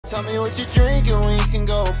Tell me what you're drinking, we can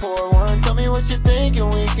go pour one. Tell me what you're thinking,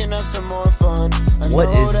 we can have some more fun. What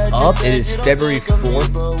is up? It is February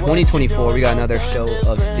 4th, 2024. We got another show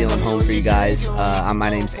of Stealing Home for you guys. My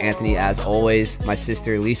name's Anthony, as always. My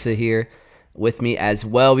sister Lisa here with me as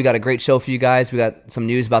well. We got a great show for you guys. We got some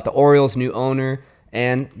news about the Orioles, new owner,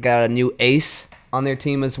 and got a new ace on their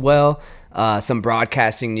team as well. Some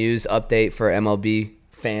broadcasting news update for MLB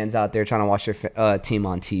fans out there trying to watch their team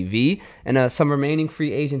on TV, and some remaining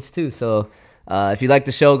free agents too. So if you like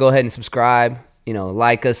the show, go ahead and subscribe.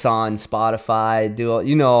 Like us on Spotify,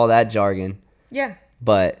 do all that jargon. Yeah.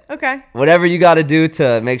 But okay, whatever you got to do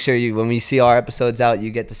to make sure when we see our episodes out,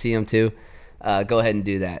 you get to see them too. Go ahead and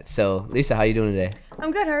do that. So, Lisa, how you doing today?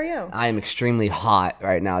 I'm good. How are you? I am extremely hot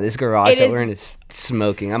right now. This garage that we're in is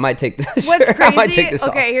smoking. I might take this. What's shirt. crazy? I might take this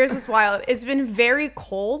off. Here's what's wild. It's been very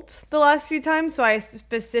cold the last few times, so I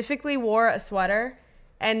specifically wore a sweater,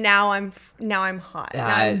 and now I'm hot. Now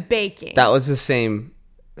I'm baking. That was the same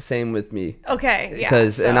with me. Okay, yeah.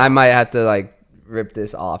 And I might have to rip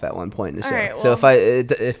this off at one point in the show. Right, well, so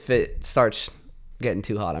if it starts getting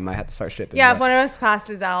too hot, I might have to start stripping. Yeah, if one of us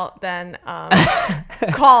passes out, then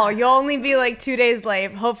call. You'll only be 2 days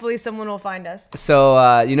late. Hopefully someone will find us.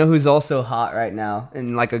 So who's also hot right now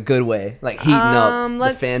in a good way, heating up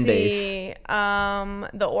the fan base.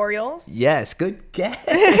 The Orioles. Yes, good guess.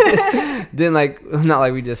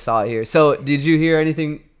 Not we just saw it here. So did you hear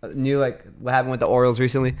anything new, what happened with the Orioles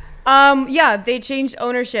recently? Yeah, they changed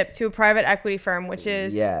ownership to a private equity firm, which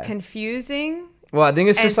is confusing. Well, I think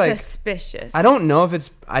it's just suspicious. I don't know if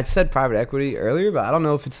I said private equity earlier, but I don't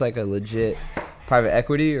know if it's a legit private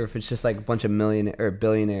equity or if it's just a bunch of millionaires or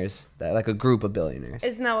billionaires, a group of billionaires.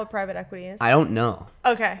 Isn't that what private equity is? I don't know.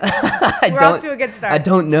 Okay. We're off to a good start. I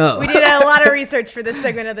don't know. We did a lot of research for this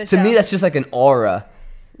segment of the show. To me, that's just an aura,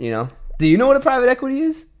 Do you know what a private equity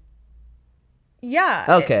is? Yeah.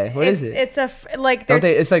 Okay. What is it? It's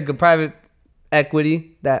it's a private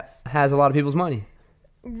equity that has a lot of people's money.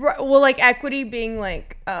 Well, equity being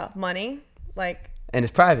money, and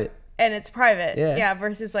it's private. Yeah,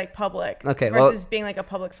 versus public. Okay, versus being a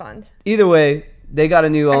public fund. Either way, they got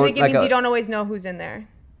a new owner. I think it means you don't always know who's in there.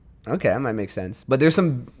 Okay, that might make sense. But there's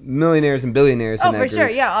some millionaires and billionaires in that group. Oh, for sure,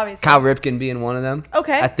 yeah, obviously. Cal Ripken being one of them.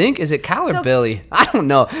 Okay. I think, is it Cal or Billy? I don't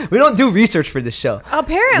know. We don't do research for this show.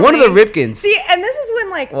 Apparently. One of the Ripkins. See, and this is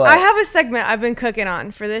when I have a segment I've been cooking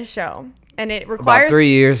on for this show. And it requires about 3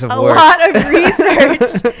 years of a work. lot of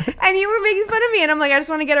research. And you were making fun of me, and I'm I just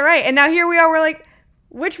want to get it right. And now here we are. We're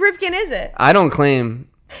which Ripken is it? I don't claim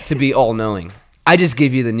to be all-knowing. I just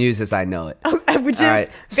give you the news as I know it. Which is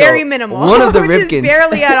very minimal. One of the which Ripkins. Is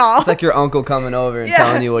barely at all. It's like your uncle coming over and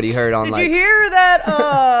telling you what he heard on Did you hear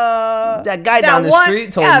that? That guy down the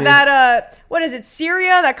street told me. Yeah, that, what is it,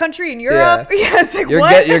 Syria? That country in Europe? Yeah, it's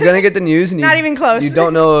what? You're going to get the news. And Not even close. You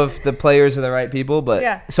don't know if the players are the right people. But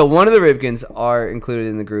yeah. So one of the Ripkins are included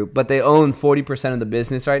in the group, but they own 40% of the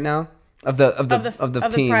business right now. Of the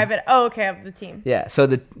team. The private. Oh, okay, of the team. Yeah, so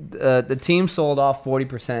the team sold off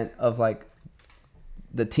 40% of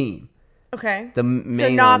the team. Okay. The main so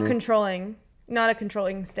not a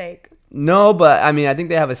controlling stake. No, but I mean, I think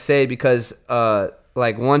they have a say because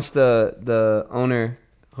once the owner,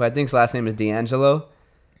 who I think's last name is D'Angelo,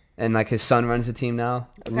 and his son runs the team now.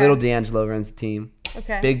 Okay. Little D'Angelo runs the team.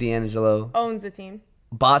 Okay. Big D'Angelo owns the team.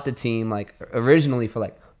 Bought the team originally for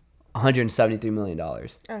 $173 million. Oh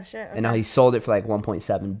shit! Okay. And now he sold it for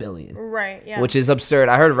 $1.7 billion. Right. Yeah. Which is absurd.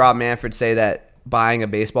 I heard Rob Manfred say that buying a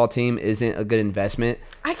baseball team isn't a good investment.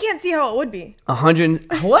 I can't see how it would be.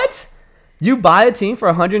 What? You buy a team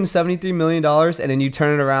for $173 million and then you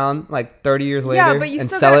turn it around 30 years later and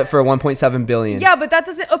sell it for $1.7 billion. Yeah, but that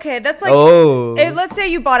doesn't. Okay, that's let's say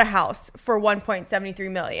you bought a house for $1.73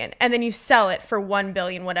 million and then you sell it for $1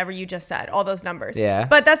 billion, whatever you just said, all those numbers. Yeah.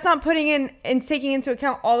 But that's not putting in and taking into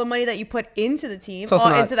account all the money that you put into the team,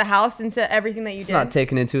 into the house, into everything that you did. It's not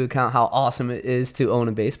taking into account how awesome it is to own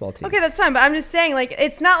a baseball team. Okay, that's fine, but I'm just saying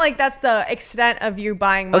it's not that's the extent of you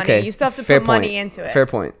buying money. Okay, you still have to put money into it. Fair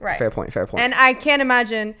point. Right. Fair point. And I can't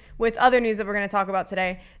imagine with other news that we're going to talk about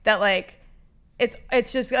today that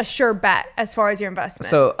it's just a sure bet as far as your investment.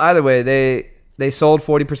 So either way, they sold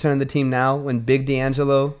 40% of the team now. When Big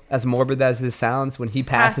D'Angelo, as morbid as this sounds, when he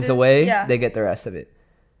passes away, they get the rest of it.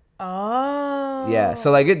 Oh. Yeah.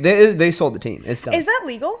 So they sold the team. It's done. Is that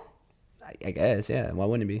legal? I guess. Yeah. Why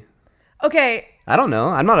wouldn't it be? Okay. I don't know.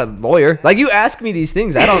 I'm not a lawyer. You ask me these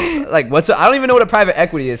things. I don't I don't even know what a private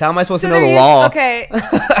equity is. How am I supposed to know the law? Okay.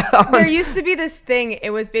 There used to be this thing. It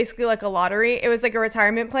was basically a lottery. It was a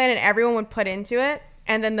retirement plan, and everyone would put into it,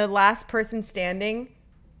 and then the last person standing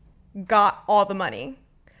got all the money.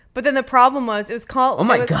 But then the problem was it was called. Oh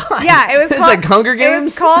my God. Yeah, it was It's called, like Hunger Games? It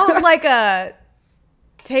was called like a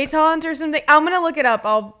Taunt or something. I'm gonna look it up.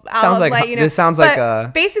 I'll let you know. This sounds but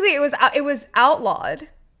like basically it was outlawed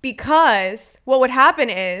because what would happen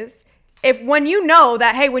is when you know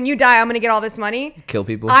that, hey, when you die, I'm going to get all this money. Kill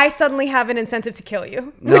people. I suddenly have an incentive to kill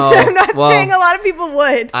you. No, which I'm not saying a lot of people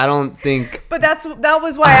would. I don't think. But that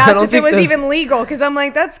was why I asked if it was even legal. Because I'm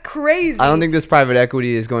like, that's crazy. I don't think this private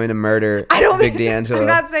equity is going to murder Big D'Angelo. I'm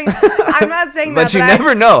not saying that. But you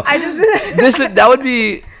never know. I just that would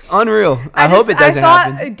be unreal. I hope it doesn't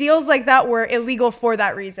happen. I thought deals like that were illegal for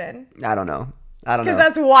that reason. I don't know. Because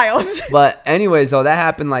that's wild. But anyways, though, that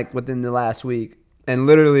happened like within the last week. And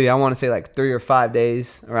literally, I want to say like 3 or 5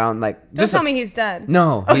 days around like. Don't tell me he's dead.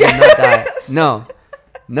 No, he did not die.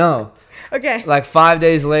 No. Okay. Like 5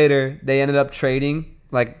 days later, they ended up trading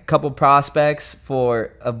like a couple prospects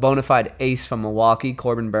for a bona fide ace from Milwaukee,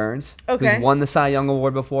 Corbin Burns. Okay. Who's won the Cy Young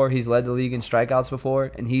Award before. He's led the league in strikeouts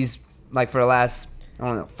before. And he's like for the last, I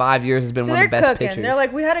don't know, 5 years has been one of the best pitchers. They're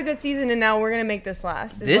like, we had a good season and now we're going to make this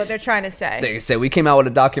last. Is what they're trying to say. They say we came out with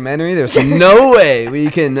a documentary. There's no way we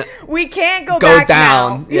can we can't go back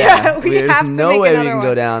down. Now. Yeah, we there's have to no make way we another can one.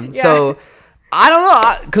 go down. Yeah. So I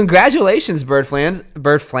don't know. Congratulations, Birdland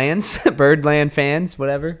fans,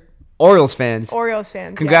 whatever. Orioles fans.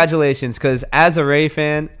 Congratulations, because as a Ray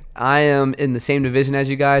fan, I am in the same division as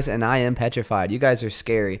you guys, and I am petrified. You guys are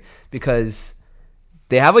scary because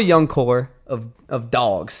they have a young core of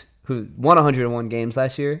dogs who won 101 games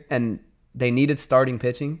last year, and they needed starting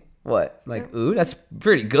pitching. What? Like, ooh, that's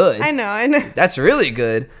pretty good. I know. That's really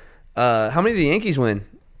good. How many did the Yankees win?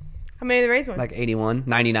 How many did the Rays win? Like 81,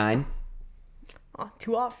 99. Oh,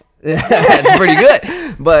 2 off. That's pretty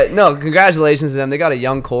good. But no, congratulations to them. They got a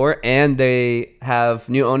young core, and they have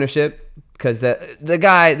new ownership because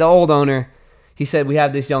the old owner, he said, we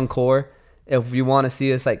have this young core. If you want to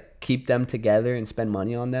see us like keep them together and spend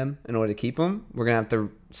money on them in order to keep them, we're going to have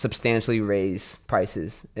to substantially raise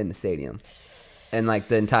prices in the stadium. And like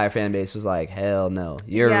the entire fan base was like, hell no.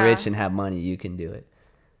 You're rich and have money. You can do it.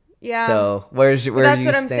 Yeah. So where do you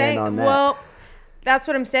stand on that? Well, that's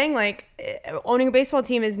what I'm saying. Like, owning a baseball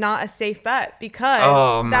team is not a safe bet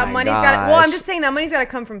because that money's got to. Well, I'm just saying that money's got to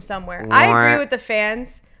come from somewhere. I agree with the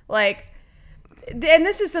fans. Like, and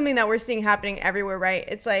this is something that we're seeing happening everywhere, right?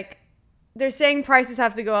 It's like they're saying prices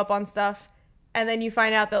have to go up on stuff, and then you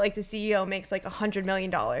find out that like the CEO makes like $100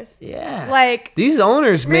 million. Yeah. Like, these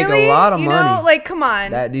owners make a lot of money. You know, like, come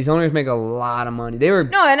on. These owners make a lot of money.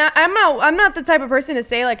 No, and I'm not the type of person to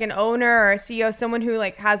say like an owner or a CEO, someone who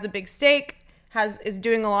like has a big stake, is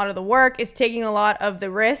doing a lot of the work, is taking a lot of the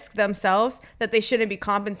risk themselves, that they shouldn't be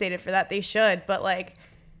compensated for that. They should, but like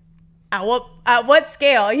at what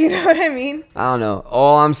scale? You know what I mean? I don't know.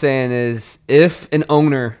 All I'm saying is if an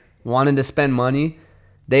owner wanted to spend money,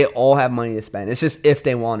 they all have money to spend. It's just if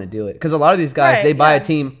they want to do it. Because a lot of these guys, they buy a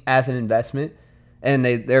team as an investment, and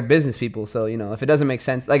they're business people. So, you know, if it doesn't make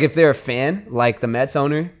sense, like if they're a fan, like the Mets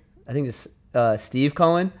owner, I think it's Steve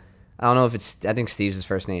Cohen. I don't know if I think Steve's his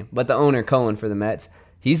first name, but the owner, Cohen, for the Mets,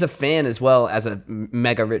 he's a fan as well as a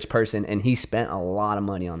mega rich person, and he spent a lot of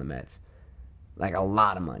money on the Mets. Like a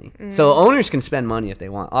lot of money. So owners can spend money if they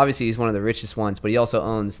want. Obviously, he's one of the richest ones, but he also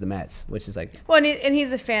owns the Mets, which is like... Well, and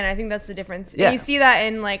he's a fan. I think that's the difference. Yeah. And you see that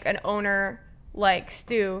in like an owner like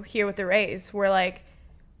Stu here with the Rays, where like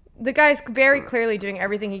the guy's very clearly doing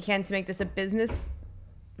everything he can to make this a business...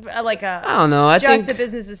 Like I don't know. I think a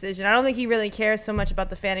business decision. I don't think he really cares so much about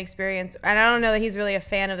the fan experience, and I don't know that he's really a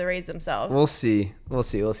fan of the Rays themselves. We'll see.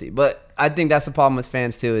 But I think that's the problem with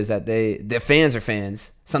fans too, is that the fans are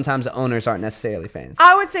fans. Sometimes the owners aren't necessarily fans.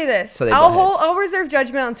 I would say this. So I'll reserve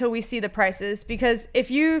judgment until we see the prices, because if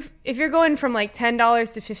you're going from like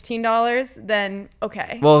 $10 to $15, then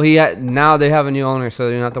okay. Well, now they have a new owner, so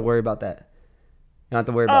you don't have to worry about that. You don't have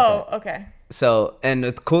to worry about that. Oh, okay. So, and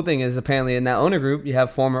the cool thing is, apparently in that owner group, you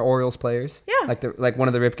have former Orioles players. Yeah. Like one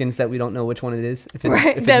of the Ripkins that we don't know which one it is. If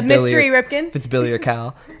the mystery Ripken. If it's Billy or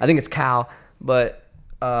Cal. I think it's Cal. But,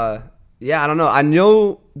 yeah, I don't know. I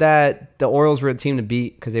know that the Orioles were a team to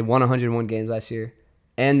beat because they won 101 games last year.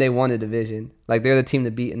 And they won a division. Like, they're the team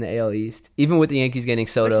to beat in the AL East. Even with the Yankees getting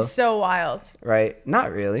Soto. Which is so wild. Right?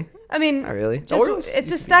 Not really. I mean, not really.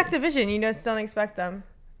 It's a stacked division. You just don't expect them.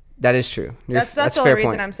 That is true. That's the only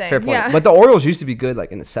reason I'm saying. Fair point. Yeah. But the Orioles used to be good,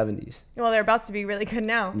 like in the 70s. Well, they're about to be really good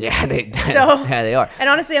now. Yeah, they are. And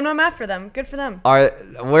honestly, I'm not mad for them. Good for them.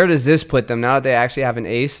 Where does this put them now that they actually have an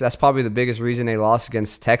ace? That's probably the biggest reason they lost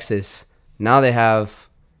against Texas. Now they have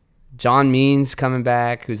John Means coming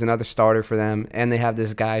back, who's another starter for them, and they have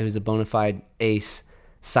this guy who's a bona fide ace,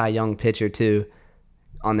 Cy Young pitcher too,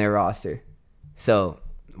 on their roster. So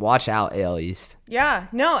watch out, AL East. Yeah,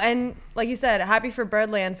 no, and like you said, happy for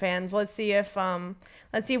Birdland fans. Let's see if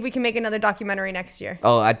we can make another documentary next year.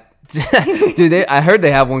 Oh, dude, I heard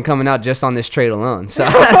they have one coming out just on this trade alone. So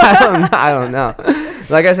I don't know.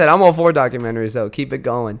 Like I said, I'm all for documentaries though. Keep it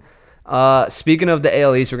going. Speaking of the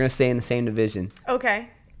AL East, we're gonna stay in the same division. Okay,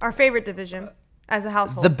 our favorite division as a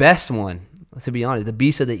household. The best one, to be honest, the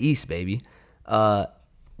beast of the East, baby.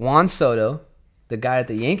 Juan Soto, the guy that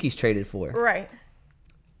the Yankees traded for. Right.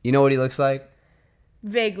 You know what he looks like?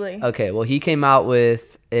 Vaguely. Okay, well, he came out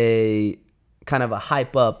with a kind of a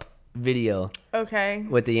hype up video. Okay.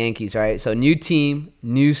 With the Yankees, right? So new team,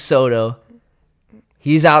 new Soto.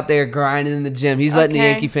 He's out there grinding in the gym. He's letting the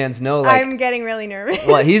Yankee fans know. Like, I'm getting really nervous.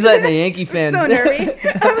 Well, he's letting the Yankee fans know. So nervy.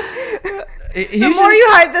 The more you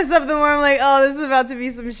hype this up, the more I'm like, oh, this is about to be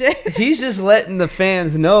some shit. He's just letting the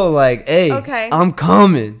fans know, like, hey, I'm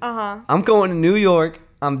coming. I'm going to New York.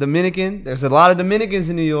 I'm Dominican. There's a lot of Dominicans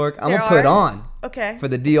in New York. I'm going to put on. Okay. For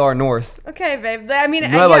the DR North. Okay, babe. I mean,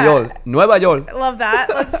 Nueva York. Love that.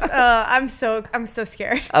 Let's. I'm so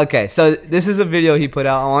scared. Okay, so this is a video he put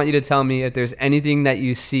out. I want you to tell me if there's anything that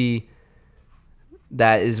you see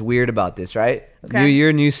that is weird about this, right? Okay. New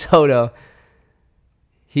year, new Soto.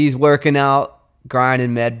 He's working out,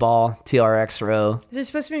 grinding med ball, TRX row. Is there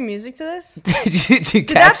supposed to be music to this? Did you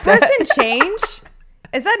catch that? Did that person change?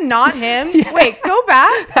 Is that not him? Yeah. Wait, go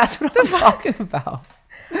back. That's what I'm talking about.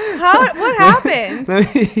 What happened?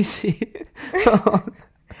 Let me see. Who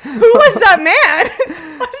was that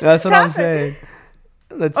man? That's what I'm saying.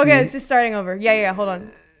 Let's see. Okay, this is starting over. Yeah, hold on.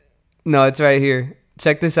 No, it's right here.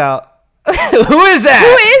 Check this out. Who is that?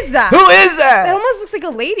 Who is that? Who is that? That almost looks like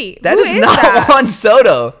a lady. That is not Juan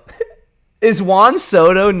Soto. Is Juan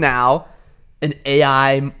Soto now an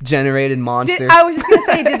AI generated monster? I was just gonna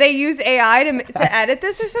say, did they use AI to edit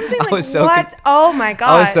this or something? Like what? Oh my god!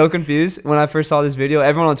 I was so confused when I first saw this video.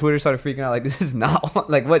 Everyone on Twitter started freaking out. Like, this is not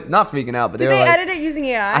like what? Not freaking out, but did they edit it using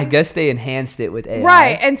AI? I guess they enhanced it with AI.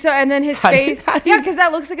 Right, and then his face. Yeah, because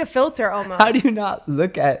that looks like a filter almost. How do you not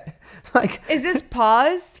look at? Like, is this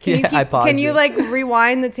paused? I paused. Can you like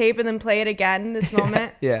rewind the tape and then play it again? This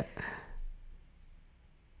moment. Yeah.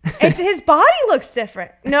 His body looks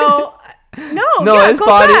different. No, his go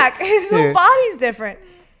body, back. His whole body's different.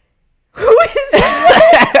 Who is this?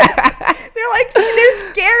 They're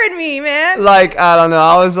scaring me, man. Like, I don't know.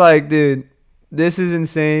 I was like, dude, this is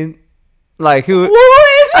insane. Like, who is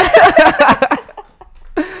it?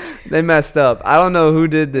 They messed up. I don't know who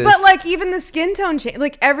did this. But like, even the skin tone change,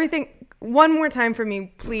 like everything. One more time for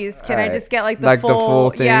me, please. Can I just get the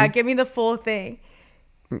full thing? Yeah, give me the full thing.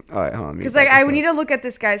 All right, hold on. Because I need to look at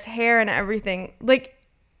this guy's hair and everything. Like,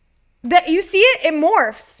 that you see it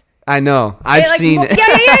morphs. I know. I've seen it.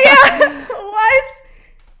 Yeah. What?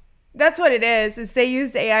 That's what it is. Is they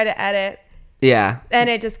used AI to edit. Yeah. And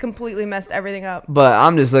it just completely messed everything up. But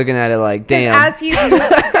I'm just looking at it like, damn. As he's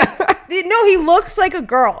no, he looks like a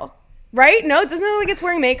girl, right? No, doesn't it look like it's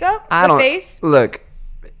wearing makeup? Face. Look,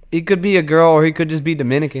 he could be a girl or he could just be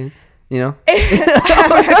Dominican. You know, I'm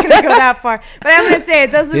not gonna go that far, but I'm gonna say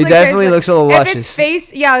it does look. He definitely looks a little luscious. If it's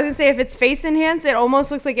face, yeah, I was gonna say if it's face enhanced, it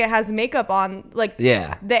almost looks like it has makeup on. Like,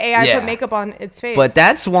 yeah, the AI put makeup on its face. But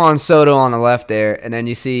that's Juan Soto on the left there, and then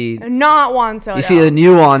you see not Juan Soto. You see the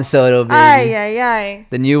new Juan Soto, baby. Ay.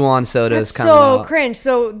 The new Juan Soto is coming out. So out. cringe.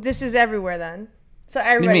 So this is everywhere then. So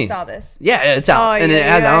everybody saw this. Yeah, it's out, and it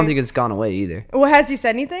has, I don't think it's gone away either. Well, has he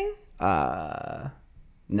said anything?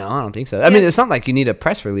 No, I don't think so. I mean, it's not like you need a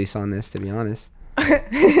press release on this, to be honest.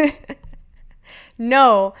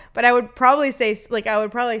 No, but I would probably say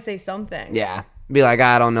something. Yeah, be like,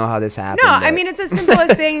 I don't know how this happened. No, I mean, it's as simple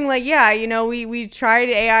as saying like, yeah, we tried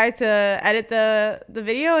AI to edit the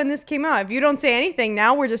video and this came out. If you don't say anything,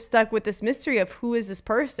 now we're just stuck with this mystery of who is this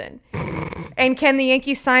person, and can the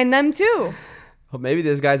Yankees sign them too? Well, maybe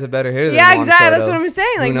this guy's a better hitter than Juan exactly. Soto. That's what I'm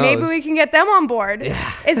saying. Like, maybe we can get them on board.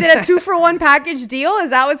 Yeah. Is it a 2-for-1 package deal? Is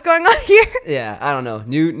that what's going on here? Yeah, I don't know.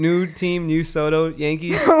 New team, new Soto,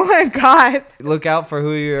 Yankees. Oh my god! Look out for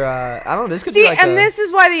who you're. I don't know. This could be like this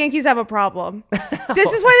is why the Yankees have a problem.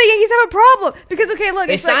 This is why the Yankees have a problem because look,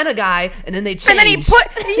 they sign a guy and then they change. And then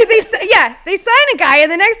they sign a guy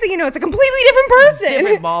and the next thing you know, it's a completely different person,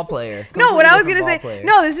 different ball player. No, what I was gonna say.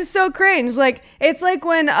 No, this is so cringe. Like, it's like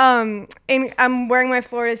when I'm wearing my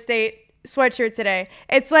Florida State sweatshirt today.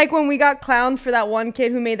 It's like when we got clowned for that one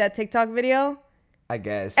kid who made that TikTok video. I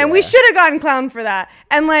guess. And we should have gotten clowned for that.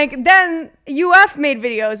 And like then UF made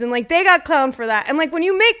videos and like they got clowned for that. And like when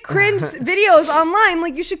you make cringe videos online,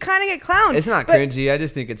 like you should kind of get clowned. It's not cringy. I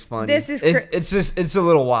just think it's funny. This is it's a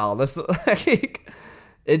little wild. That's like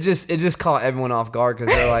It just caught everyone off guard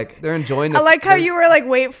because they're enjoying it. I like how you were like,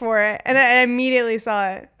 wait for it, and I immediately saw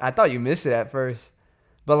it. I thought you missed it at first,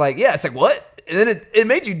 but like, yeah, it's like what? And then it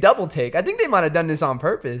made you double take. I think they might have done this on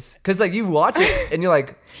purpose because like you watch it and you're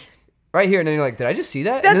like, right here, and then you're like, did I just see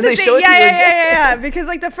that? That's and then they show it to you. Yeah. Because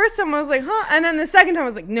like the first time I was like, huh, and then the second time I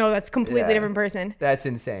was like, no, that's a completely different person. That's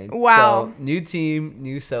insane. Wow. So, new team,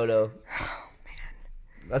 new Soto.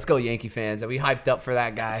 Let's go, Yankee fans. Are we hyped up for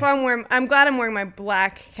that guy? That's why I'm glad I'm wearing my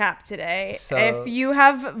black cap today. So, if you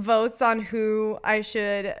have votes on who I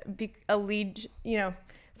should be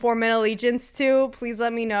form an allegiance to, please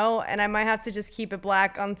let me know. And I might have to just keep it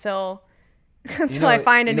black until I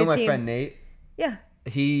find a new team. You know my friend Nate? Yeah.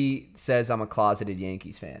 He says I'm a closeted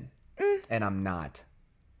Yankees fan. And I'm not.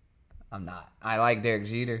 I like Derek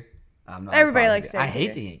Jeter. I'm not. Everybody likes Derek Jeter. I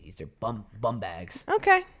hate the Yankees. They're bum bags.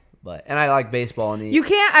 Okay. And I like baseball. I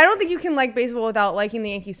don't think you can like baseball without liking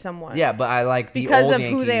the Yankees somewhat. Yeah, but I like the because old of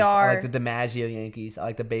Yankees. Who they are. I like the DiMaggio Yankees. I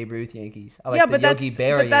like the Babe Ruth Yankees. I like the Yogi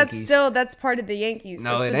Berra Yankees. That's part of the Yankees.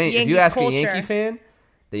 No, it ain't. If you ask a Yankee fan,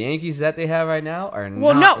 the Yankees that they have right now are not.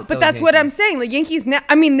 Well, no, but that's what I'm saying. The Yankees now.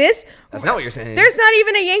 I mean, That's not what you're saying. There's not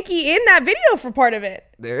even a Yankee in that video for part of it.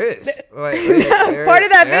 There is. Part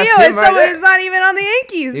of that video is someone who's not even on the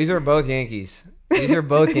Yankees. These are both Yankees.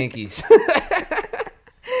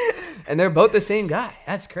 And they're both the same guy.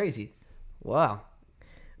 That's crazy. Wow.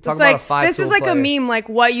 Talk about a five-tool This is like player. A meme, like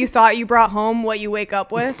what you thought you brought home, what you wake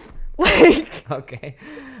up with. Okay.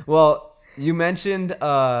 Well, you mentioned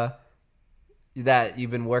that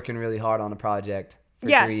you've been working really hard on a project for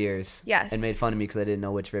 3 years. Yes. And made fun of me because I didn't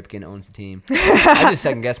know which Ripken owns the team. I just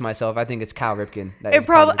second guessed myself. I think it's Cal Ripken.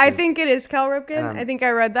 I think it is Cal Ripken. I think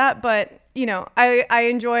I read that, but I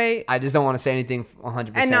enjoy. I just don't want to say anything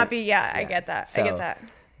 100%. And not be. Yeah, I get that. I get that.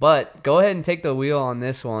 But go ahead and take the wheel on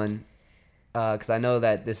this one, because I know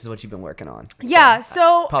that this is what you've been working on. Yeah,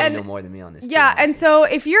 so probably know more than me on this. Yeah, and so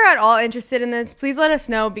if you're at all interested in this, please let us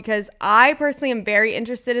know because I personally am very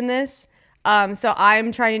interested in this. So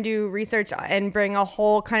I'm trying to do research and bring a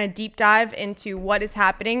whole kind of deep dive into what is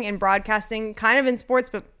happening in broadcasting, kind of in sports,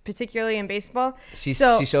 but particularly in baseball. She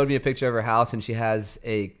showed me a picture of her house, and she has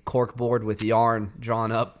a cork board with yarn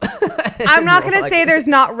drawn up. I'm not going to say there's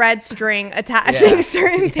not red string attaching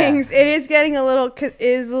certain things. It is getting a little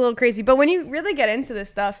crazy. But when you really get into this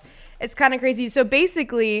stuff, it's kind of crazy. So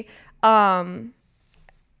basically, to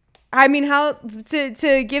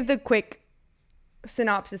give the quick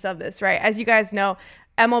synopsis of this, right? As you guys know,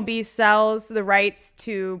 MLB sells the rights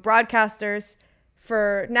to broadcasters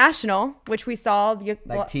for national, which we saw like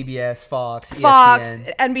TBS, Fox,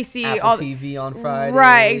 ESPN, NBC, Apple TV on Friday.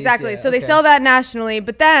 Right, exactly. So they sell that nationally,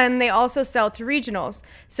 but then they also sell to regionals.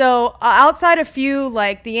 So outside a few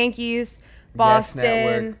like the Yankees, Boston,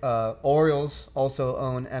 Yes Network, Orioles also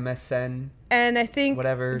own MSN, and I think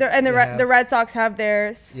whatever, the Red Sox have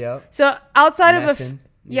theirs. Yep. So outside of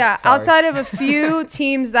outside of a few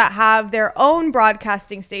teams that have their own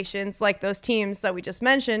broadcasting stations, like those teams that we just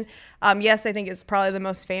mentioned, yes, I think it's probably the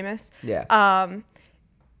most famous. Yeah.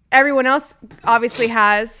 Everyone else obviously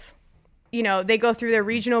has, they go through their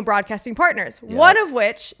regional broadcasting partners, Yep. one of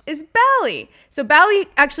which is Bally. So Bally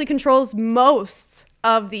actually controls most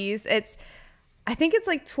of these. I think it's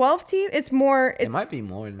like 12 teams. It might be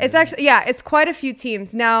more than it's that. actually, it's quite a few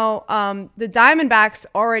teams. Now, the Diamondbacks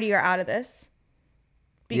already are out of this.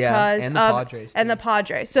 Because and the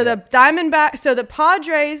Padres. So the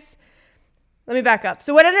Padres, let me back up.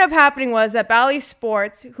 So what ended up happening was that Bally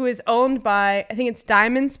Sports, who is owned by, I think it's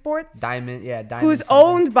Diamond Sports. Diamond. Who's something.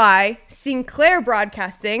 Owned by Sinclair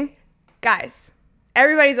Broadcasting. Guys,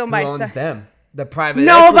 everybody's owned by. Who owns them? The private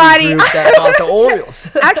nobody group that bought the Orioles.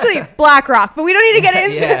 Actually, BlackRock, but we don't need to get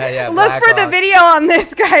into it. Yeah, Look for the video on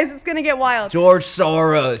this, guys. It's going to get wild. George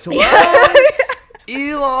Soros. What?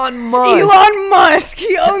 Elon Musk.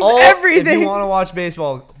 He owns everything. If you want to watch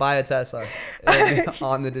baseball, buy a Tesla.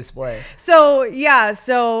 On the display. So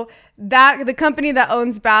the company that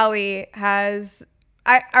owns Bally has.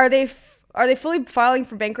 Are they fully filing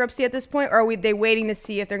for bankruptcy at this point, or are they waiting to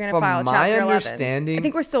see if they're going to file Chapter 11? From my understanding, I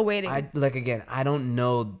think we're still waiting. I don't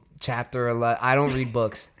know Chapter 11. I don't read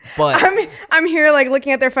books, but I'm here like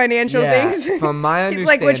looking at their financial things. From my understanding, he's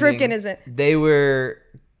like, which Ripken is it? They were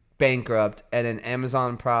bankrupt, and then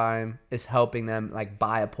Amazon Prime is helping them like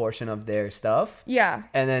buy a portion of their stuff. Yeah.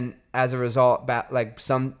 And then as a result, like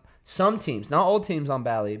some teams, not all teams on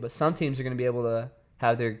Bally, but some teams are going to be able to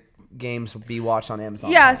have their games be watched on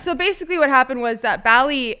Amazon. Yeah. So basically, what happened was that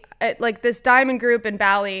Bally, like this Diamond Group and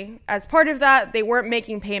Bally, as part of that, they weren't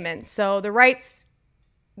making payments. So the rights,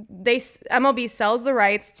 MLB sells the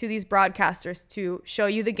rights to these broadcasters to show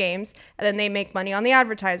you the games, and then they make money on the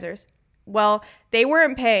advertisers. Well, they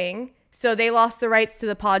weren't paying, so they lost the rights to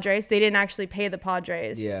the Padres. They didn't actually pay the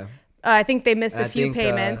Padres. Yeah. I think they missed a few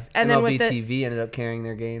payments. And then with the TV ended up carrying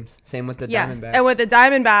their games. Same with the Diamondbacks. And with the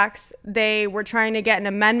Diamondbacks, they were trying to get an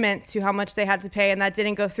amendment to how much they had to pay, and that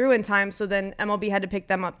didn't go through in time, so then MLB had to pick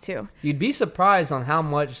them up too. You'd be surprised on how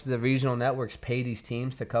much the regional networks pay these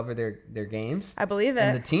teams to cover their games. I believe it.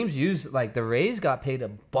 And the teams the Rays got paid a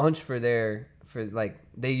bunch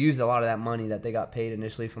they used a lot of that money that they got paid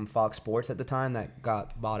initially from Fox Sports at the time that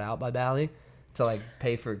got bought out by Bally to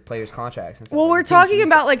pay for players' contracts and stuff. Well, we're talking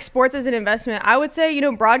about sports as an investment. I would say,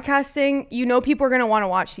 broadcasting, people are going to want to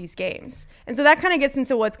watch these games. And so that kind of gets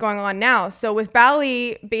into what's going on now. So with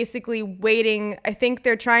Bally basically waiting, I think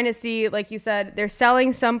they're trying to see, like you said, they're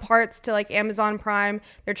selling some parts to Amazon Prime.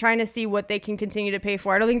 They're trying to see what they can continue to pay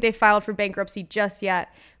for. I don't think they filed for bankruptcy just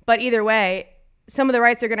yet. But either way, some of the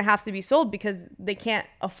rights are going to have to be sold because they can't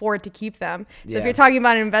afford to keep them. So if you're talking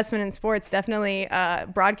about an investment in sports, definitely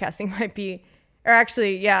broadcasting might be, or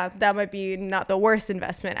actually, yeah, that might be not the worst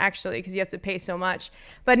investment actually, because you have to pay so much.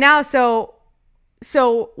 But now, so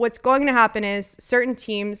what's going to happen is certain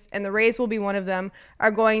teams, and the Rays will be one of them,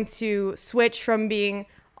 are going to switch from being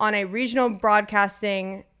on a regional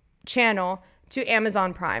broadcasting channel to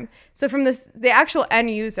Amazon Prime. So from the actual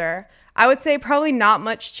end user, I would say probably not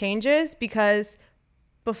much changes, because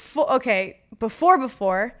before,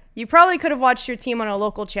 you probably could have watched your team on a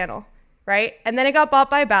local channel, right? And then it got bought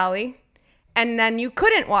by Bally, and then you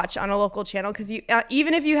couldn't watch on a local channel because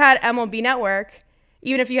even if you had MLB Network,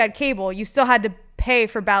 even if you had cable, you still had to pay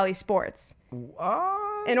for Bally Sports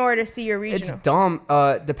in order to see your regional. It's dumb.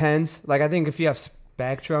 Depends. I think if you have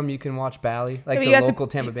Spectrum, you can watch Bally, the local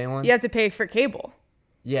Tampa Bay one. You have to pay for cable.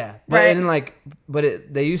 Yeah, but right. And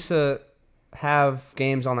they used to have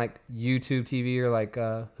games on YouTube TV or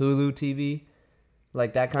Hulu TV,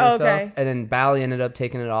 that kind of stuff. And then Bally ended up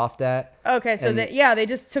taking it off that. Okay, so they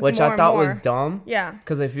just took which more I thought and more. was dumb. Yeah,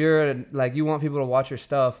 because if you're you want people to watch your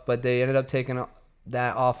stuff, but they ended up taking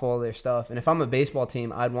that off all their stuff. And if I'm a baseball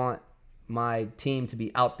team, I'd want my team to be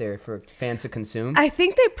out there for fans to consume. I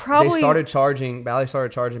think Bally started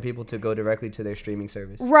charging people to go directly to their streaming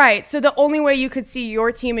service. Right. So the only way you could see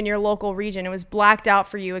your team in your local region, it was blacked out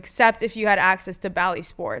for you, except if you had access to Bally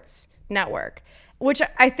Sports Network, which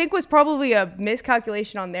I think was probably a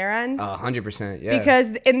miscalculation on their end. 100%, yeah.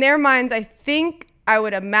 Because in their minds, I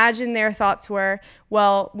would imagine their thoughts were,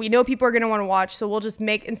 well, we know people are going to want to watch, so we'll just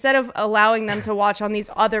instead of allowing them to watch on these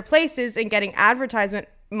other places and getting advertisement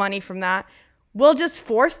money from that, we'll just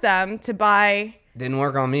force them to buy. Didn't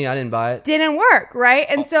work on me. I didn't buy it. Didn't work, right?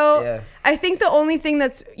 And I think the only thing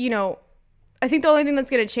that's going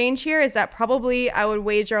to change here is that probably I would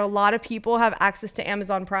wager a lot of people have access to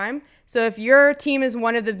Amazon Prime. So if your team is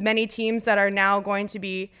one of the many teams that are now going to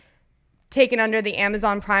be taken under the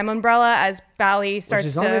Amazon Prime umbrella as Bally starts to...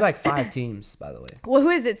 Which is only 5 teams, by the way. Well, who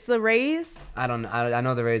is it? It's the Rays? I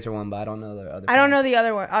know the Rays are one, but I don't know the other. I don't know the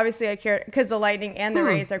other one. Obviously, I care because the Lightning and the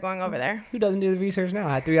Rays are going over there. Who doesn't do the research now?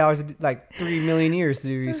 I had 3 hours, 3 million years to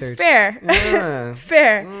do research. Fair. Yeah.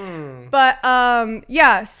 Fair. But,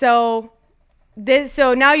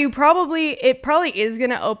 So now it probably is going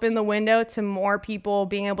to open the window to more people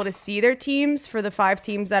being able to see their teams for the 5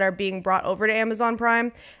 teams that are being brought over to Amazon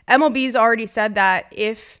Prime. MLB's already said that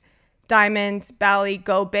if Diamond, Bally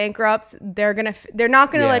go bankrupt, they're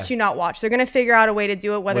not going to let you not watch. They're going to figure out a way to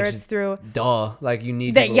do it, whether it's through... you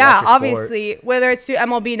need to obviously. Whether it's through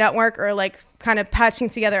MLB Network or kind of patching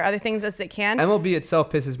together other things as they can. MLB itself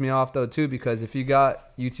pisses me off though too, because if you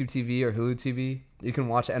got YouTube TV or Hulu TV, you can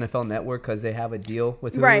watch NFL Network because they have a deal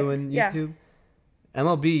with Hulu and YouTube. Yeah.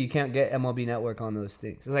 MLB, you can't get MLB Network on those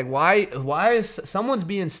things. It's why is someone's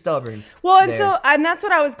being stubborn? Well, and that's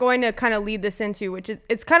what I was going to kind of lead this into, which is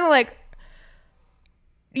it's kind of a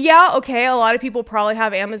lot of people probably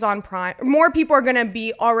have Amazon Prime. More people are going to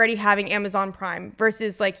be already having Amazon Prime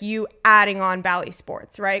versus you adding on Bally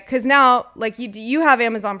Sports, right? Because now you have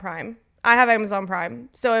Amazon Prime. I have Amazon Prime.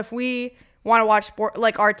 So if we want to watch sport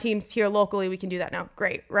our teams here locally, we can do that now.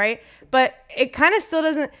 Great, right? But it kind of still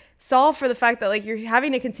doesn't solve for the fact that you're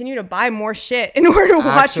having to continue to buy more shit in order to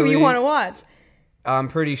watch what you want to watch. I'm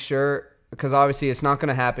pretty sure, because obviously it's not going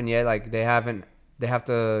to happen yet. They have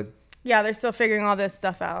to... Yeah, they're still figuring all this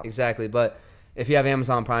stuff out. Exactly, but if you have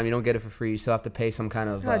Amazon Prime, you don't get it for free. You still have to pay some kind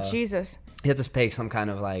of... Jesus. You have to pay some kind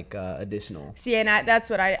of additional... See, and that's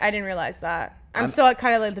what I didn't realize that. I'm still at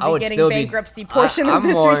kind of the beginning bankruptcy portion of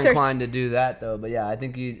this research. I'm more research. inclined to do that though, but yeah, I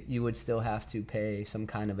think you would still have to pay some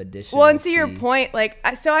kind of additional Well, and to your point,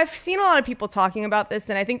 so I've seen a lot of people talking about this,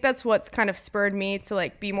 and I think that's what's kind of spurred me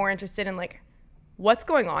to be more interested in what's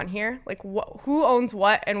going on here? Like, who owns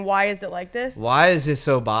what, and why is it like this? Why is this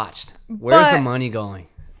so botched? Where's the money going?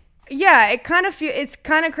 Yeah, it's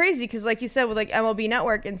kind of crazy because, like you said, with like MLB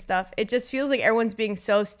Network and stuff, it just feels like everyone's being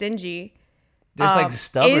so stingy. There's like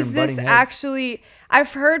stubborn. Is this actually?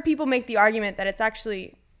 I've heard people make the argument that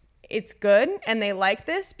it's good and they like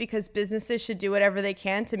this because businesses should do whatever they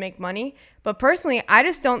can to make money. But personally, I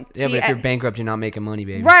just don't see. Yeah, but if you're bankrupt, you're not making money,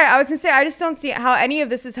 baby. Right. I was gonna say I just don't see how any of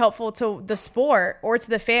this is helpful to the sport or to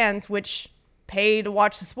the fans, which pay to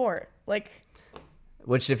watch the sport. Like.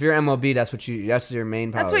 Which, if you're MLB, that's your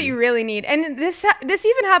main priority. That's what you really need. And this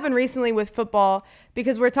even happened recently with football,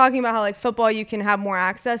 because we're talking about how like football you can have more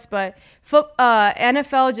access, but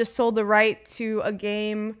NFL just sold the right to a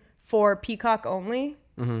game for Peacock only.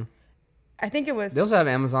 Mm-hmm. I think it was. They also have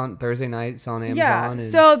Amazon Thursday nights on Amazon. Yeah,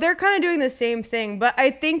 so they're kind of doing the same thing, but I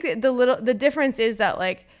think the difference is that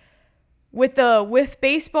like with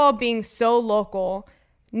baseball being so local,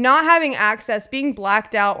 not having access, being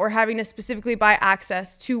blacked out, or having to specifically buy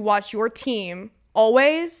access to watch your team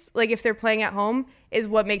always, like if they're playing at home, is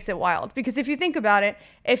what makes it wild. Because if you think about it,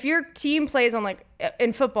 if your team plays on like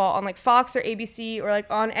in football on like Fox or ABC or like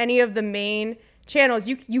on any of the main channels,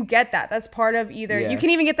 you get that. That's part of either. Yeah. You can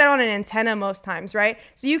even get that on an antenna most times, right?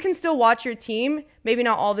 So you can still watch your team, maybe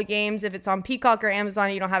not all the games. If it's on Peacock or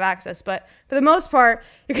Amazon, you don't have access. But for the most part,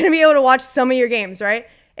 you're going to be able to watch some of your games, right?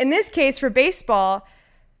 In this case, for baseball,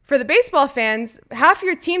 for the baseball fans, half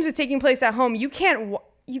your teams are taking place at home.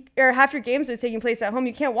 Or half your games are taking place at home.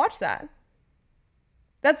 You can't watch that.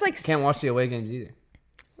 That's like. Can't watch the away games either.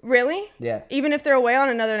 Really? Yeah. Even if they're away on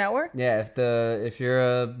another network? Yeah. If you're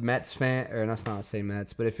a Mets fan, or let's not say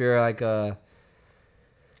Mets, but if you're like a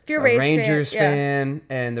Rangers fan,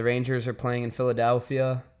 and the Rangers are playing in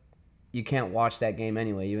Philadelphia, you can't watch that game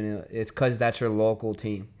anyway. Even if it's because that's your local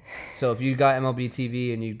team. So if you got MLB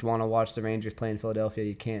TV and you want to watch the Rangers play in Philadelphia,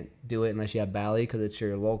 you can't do it unless you have Bally, because it's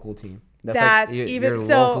your local team. That's like you're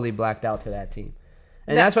locally blacked out to that team.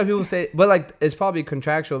 And that's why people say, but like it's probably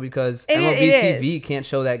contractual, because MLB TV can't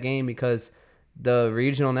show that game because the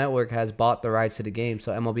regional network has bought the rights to the game.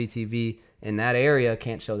 So MLB TV in that area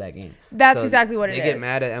can't show that game. That's exactly what it is. They get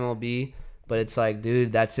mad at MLB, but it's like,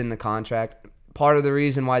 dude, that's in the contract. Part of the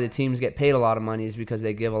reason why the teams get paid a lot of money is because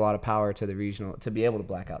they give a lot of power to the regional to be able to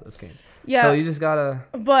black out this game. Yeah. So you just gotta.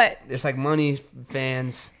 But it's like money,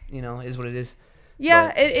 fans, is what it is.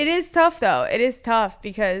 Yeah, it is tough though. It is tough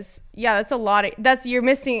because that's a lot of you're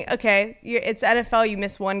missing. Okay, it's NFL. You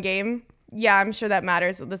miss one game. Yeah, I'm sure that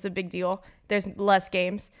matters. That's a big deal. There's less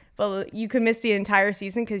games, but you could miss the entire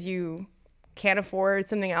season because you can't afford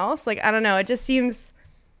something else. Like, I don't know. It just seems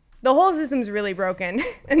the whole system's really broken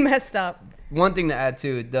and messed up. One thing to add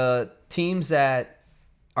too, the teams that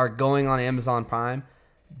are going on Amazon Prime,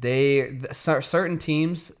 certain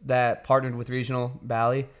teams that partnered with Regional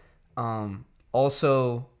Bally,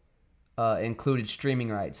 also included streaming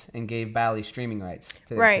rights and gave Bally streaming rights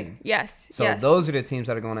to their team. Yes. So those are the teams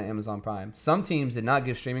that are going on Amazon Prime. Some teams did not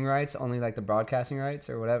give streaming rights, only like the broadcasting rights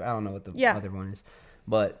or whatever. I don't know what the other one is.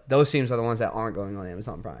 But those teams are the ones that aren't going on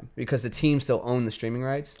Amazon Prime because the teams still own the streaming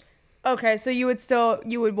rights. Okay, so you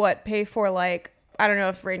would pay for like, I don't know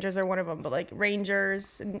if Rangers are one of them, but like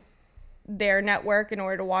Rangers, their network in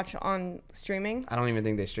order to watch on streaming? I don't even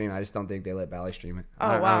think they stream. I just don't think they let Bally stream it.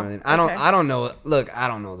 Wow. I don't know. Look, I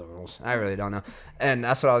don't know the rules. I really don't know. And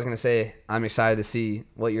that's what I was going to say. I'm excited to see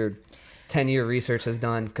what your 10-year research has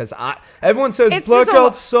done, because everyone says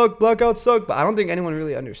blackouts suck, but I don't think anyone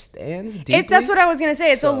really understands deeply. That's what I was going to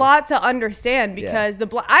say. It's a lot to understand because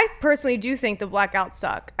I personally do think the blackouts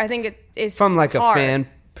suck. I think it is from like hard. A fan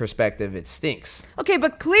perspective, it stinks. Okay,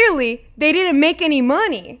 but clearly they didn't make any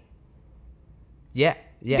money. Yeah.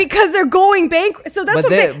 Because they're going bankrupt. So that's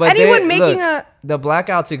what I'm saying. The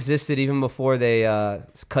blackouts existed even before they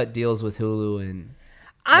cut deals with Hulu, and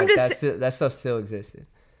that stuff still existed.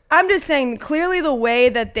 I'm just saying, clearly the way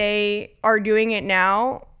that they are doing it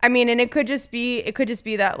now, I mean, and it could just be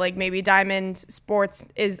that like maybe Diamond Sports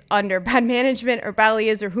is under bad management, or Bally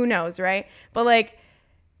is, or who knows, right? But like,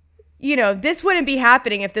 this wouldn't be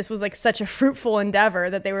happening if this was like such a fruitful endeavor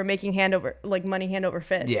that they were making money hand over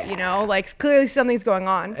fist. Yeah. Like clearly something's going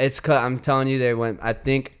on. I'm telling you, they went. I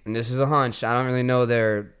think, and this is a hunch, I don't really know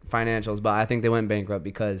their financials, but I think they went bankrupt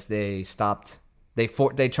because they stopped. They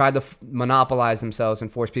tried to monopolize themselves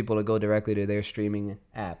and force people to go directly to their streaming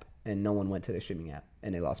app, and no one went to their streaming app,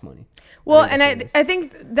 and they lost money. Well, I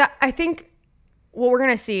think what we're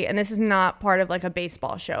gonna see, and this is not part of like a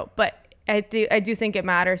baseball show, but I do think it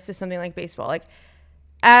matters to something like baseball. Like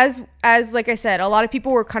as like I said, a lot of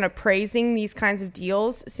people were kind of praising these kinds of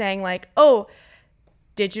deals, saying like, oh,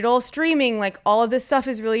 digital streaming, like all of this stuff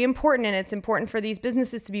is really important, and it's important for these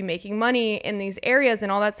businesses to be making money in these areas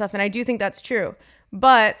and all that stuff. And I do think that's true.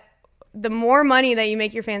 But the more money that you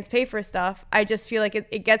make your fans pay for stuff, I just feel like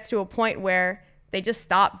it gets to a point where they just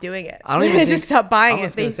stop doing it. They just stop buying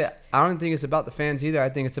it. I don't think it's about the fans either. I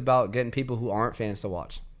think it's about getting people who aren't fans to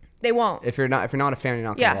watch. They won't. If you're not a fan, you're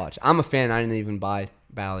not going to watch. I'm a fan. I didn't even buy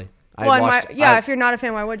Bally. If you're not a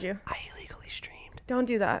fan, why would you? I illegally streamed. Don't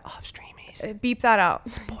do that. Off Streamies. Beep that out.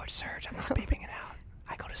 Sports Surge. I'm not beeping it out.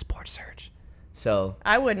 I go to Sports Surge. So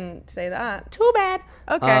I wouldn't say that. Too bad.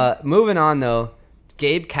 Okay. Moving on though.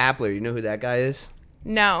 Gabe Kapler. You know who that guy is?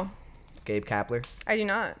 No. Gabe Kapler. I do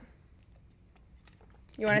not.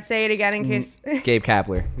 You want to say it again in case? Gabe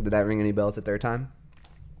Kapler. Did that ring any bells the third time?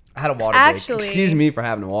 I had a water break. Excuse me for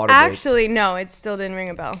having a water break. Actually, no. It still didn't ring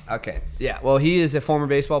a bell. Okay. Yeah. Well, he is a former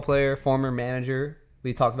baseball player, former manager.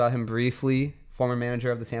 We talked about him briefly. Former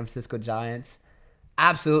manager of the San Francisco Giants.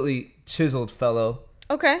 Absolutely chiseled fellow.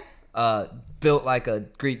 Okay. Built like a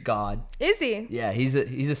Greek god. Is he? Yeah, he's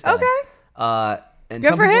a stud. Okay. And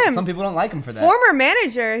good for him. Some people don't like him for that. Former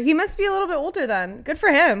manager. He must be a little bit older then. Good for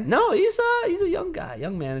him. No, he's a young guy,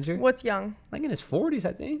 young manager. What's young? Like in his 40s,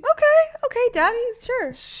 I think. Okay, daddy,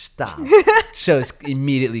 sure. Stop. Show's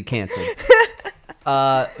immediately canceled.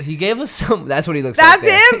 He gave us some. That's what he looks like.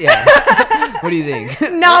 That's him? Yeah. What do you think?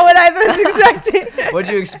 Not what I was expecting. What'd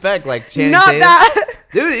you expect? Like Channing Not Tatum? that.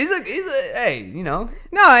 Dude, he's a hey, you know.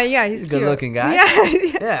 No, yeah, he's a good looking guy.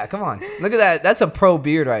 Yeah. Yeah, come on. Look at that. That's a pro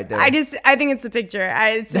beard right there. I think it's a picture.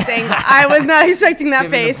 It's the thing. I was not expecting that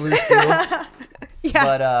face. Yeah.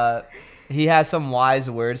 But he has some wise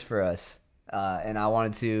words for us. And I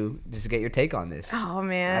wanted to just get your take on this. Oh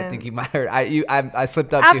man, I think you might heard. I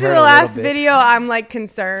slipped up. After the last video, I'm like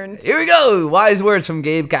concerned. Here we go. Wise words from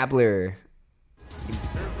Gabe Kapler.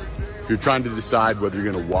 If you're trying to decide whether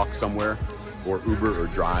you're going to walk somewhere, or Uber or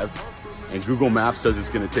drive, and Google Maps says it's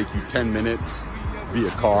going to take you 10 minutes via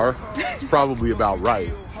car, it's probably about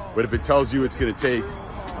right. But if it tells you it's going to take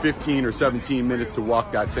 15 or 17 minutes to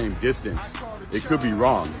walk that same distance, it could be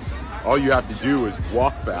wrong. All you have to do is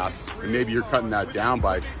walk fast, and maybe you're cutting that down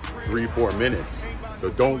by 3-4 minutes. So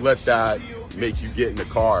don't let that make you get in the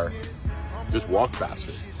car. Just walk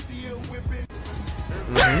faster.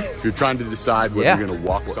 If you're trying to decide whether you're going to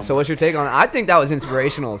walk somewhere. So what's your take on it? I think that was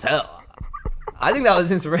inspirational as hell.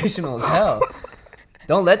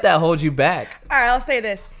 Don't let that hold you back. All right, I'll say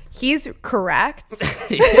this. He's correct.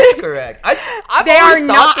 He is correct. They are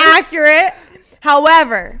not accurate.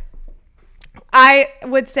 However, I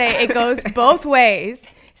would say it goes both ways.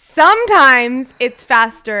 Sometimes it's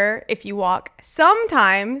faster if you walk.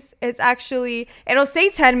 Sometimes it'll say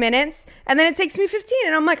 10 minutes and then it takes me 15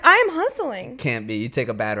 and I'm like, I'm hustling. Can't be. You take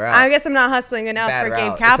a bad route. I guess I'm not hustling enough for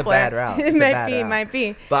Gabe Kapler. It's a bad route. It might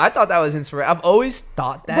be. But I thought that was inspirational. I've always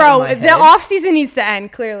thought that. Bro, the off season needs to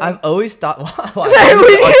end, clearly. I've always thought, we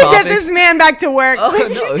need to get this man back to work. Oh,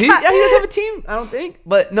 no. He doesn't have a team, I don't think.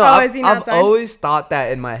 But no, I've always thought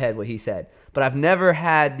that in my head, what he said. But I've never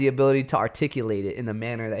had the ability to articulate it in the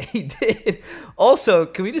manner that he did. Also,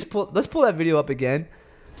 can we let's pull that video up again.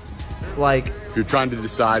 Like, if you're trying to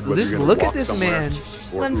decide whether you're going to walk somewhere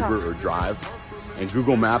or Uber or drive, and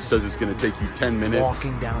Google Maps says it's going to take you 10 minutes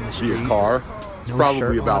via car, it's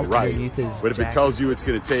probably about right. But if it tells you it's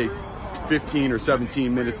going to take 15 or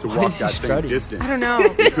 17 minutes to walk that same distance, I don't know.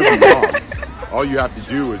 It could be wrong. All you have to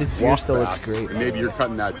do is walk fast, and maybe you're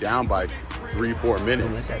cutting that down by 3-4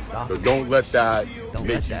 minutes. So don't let that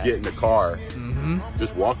make you get in the car.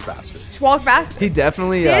 Just walk faster. Just walk faster. He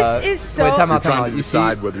definitely. This is so. Wait, time out. You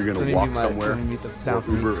decide whether you're going to walk somewhere, or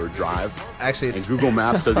Uber or drive. Actually, and Google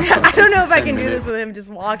Maps says. I don't know if I can do this with him just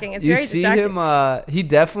walking. It's very distracting. You see him. He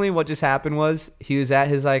definitely. What just happened was he was at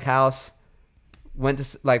his house, went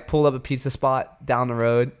to pull up a pizza spot down the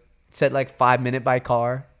road, said 5-minute by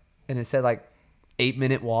car, and it said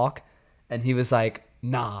 8-minute walk, and he was like,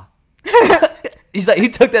 nah. He's he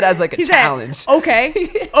took that as a challenge. Said, okay.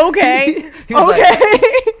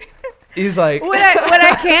 He's like, what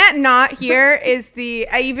I can't not hear is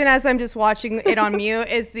even as I'm just watching it on mute,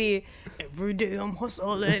 is the every day I'm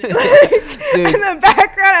hustling in the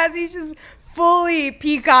background as he's just fully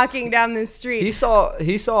peacocking down the street. He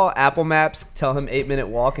saw Apple Maps tell him 8-minute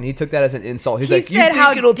walk, and he took that as an insult. He said, you think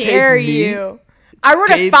how it'll dare take me? You? I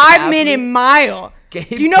rode a 5-minute mile. Gabe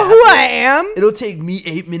Do you know who I am? It'll take me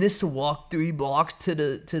 8 minutes to walk 3 blocks to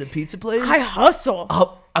the pizza place. I hustle.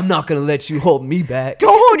 I'm not gonna let you hold me back.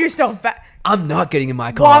 Don't hold yourself back. I'm not getting in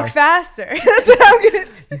my car. Walk faster. That's what I'm gonna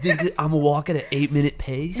do. You think I'm gonna walk at an 8-minute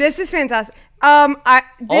pace? This is fantastic.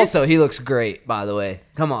 Also, he looks great, by the way.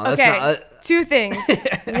 Come on. Okay. Two things.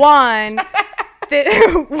 One,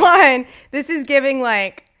 This is giving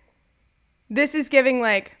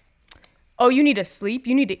like, oh, you need to sleep,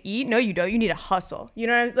 you need to eat. No, you don't. You need to hustle. You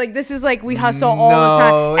know what I'm like? This is like we hustle all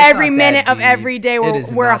the time. Every minute of every day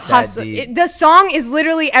we're hustling. The song is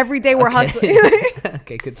literally every day we're hustling.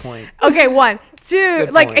 Okay, good point. Okay, 1, 2.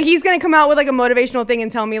 Like he's gonna come out with like a motivational thing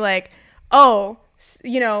and tell me like, oh,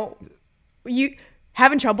 you know, you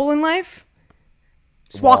having trouble in life?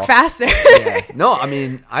 Just walk faster. Yeah. No, I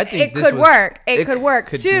mean, I think it could work. It could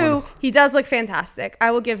work. 2, he does look fantastic.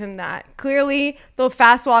 I will give him that. Clearly, the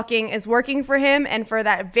fast walking is working for him, and for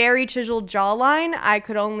that very chiseled jawline, I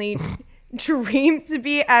could only dream to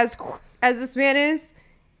be as this man is.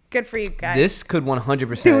 Good for you guys. This could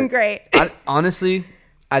 100%. Doing great. Honestly,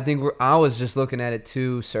 I think I was just looking at it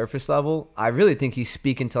too surface level. I really think he's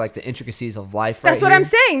speaking to like the intricacies of life. That's what I'm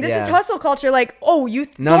saying. This is hustle culture. Like, oh, you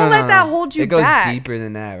don't let that hold you back. It goes deeper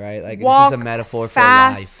than that, right? Like, walk this is a metaphor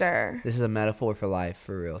faster. For life. This is a metaphor for life,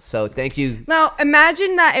 for real. So thank you. Now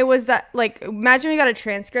imagine that it was that. Like, imagine we got a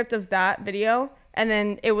transcript of that video, and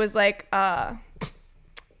then it was like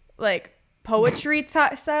poetry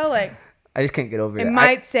style. Like, I just can't get over it. It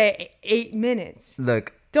might say 8 minutes.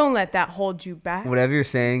 Look. Don't let that hold you back. Whatever you're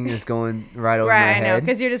saying is going right over my head. Right, I know,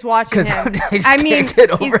 because you're just watching him. I mean, get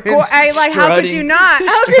over him how could you not?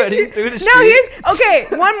 How could you? Okay,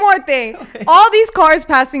 one more thing. Okay. All these cars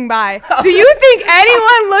passing by. Do you think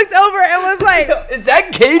anyone looked over and was like, is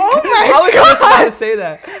that Gabe? Oh my God. I was just about to say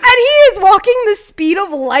that. And he is walking the speed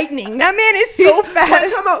of lightning. That man is so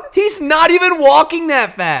fast. He's not even walking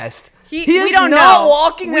that fast. We don't know.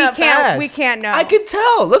 Walking that fast. We can't know. I could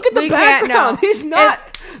tell. Look at the background. He's not.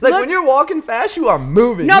 When you're walking fast, you are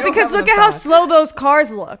moving. No, because look at how slow those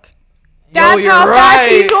cars look. That's how fast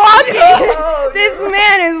he's walking. This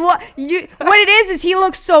man is what it is he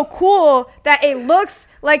looks so cool that it looks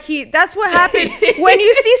like that's what happens when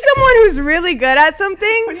you see someone who's really good at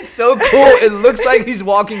something. When he's so cool, it looks like he's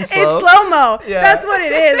walking slow. It's slow-mo. Yeah. That's what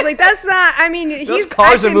it is. Like, that's not, I mean, those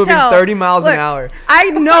cars are moving 30 miles an hour.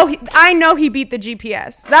 I know he beat the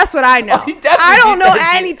GPS. That's what I know. I don't know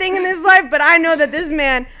anything in this life, but I know that this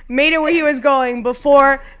man made it where he was going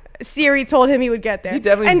before Siri told him he would get there. He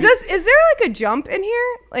definitely. And is there like a jump in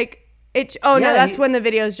here? Like it? Oh yeah, no, that's when the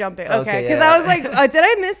video's jumping. Okay, because I was like, did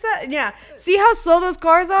I miss that? Yeah. See how slow those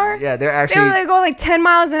cars are? Yeah, they're going like 10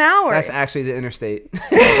 miles an hour. That's actually the interstate.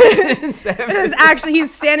 He's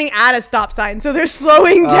standing at a stop sign, so they're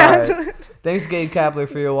slowing down. Right. Thanks, Gabe Kapler,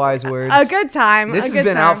 for your wise words. A good time. This has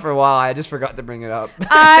been out for a while. I just forgot to bring it up.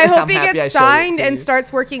 I hope he gets signed and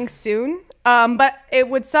starts working soon. But it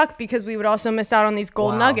would suck because we would also miss out on these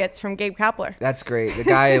gold nuggets from Gabe Kapler. That's great. The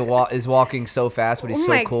guy is walking so fast, but he's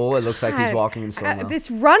so cool. It looks like he's walking in slow-mo. This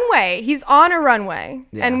runway, he's on a runway,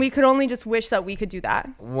 and we could only just wish that we could do that.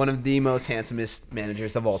 One of the most handsomest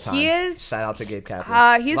managers of all time. He is. Shout out to Gabe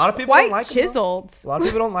Kapler. He's quite chiseled. A lot of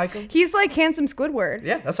people don't like him. He's like handsome Squidward.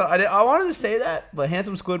 Yeah, that's what I wanted to say that, but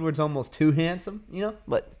handsome Squidward's almost too handsome, you know.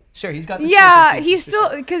 But sure, he's got. He's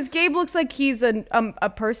still because Gabe looks like he's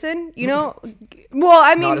a person, you know. Well,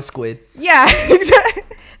 I mean, not a squid. Yeah, exactly.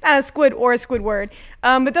 Not a squid or a Squidward.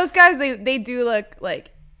 But those guys, they do look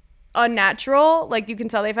like unnatural. Like you can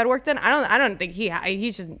tell they've had work done. I don't think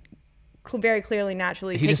he's just very clearly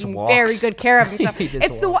naturally taking very good care of himself.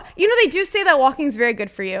 It's they do say that walking is very good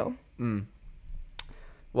for you.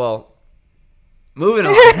 Well, moving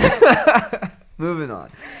on. Moving on.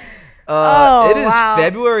 It is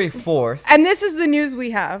February 4th. And this is the news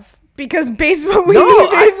we have. Because need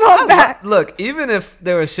baseball back. Look, even if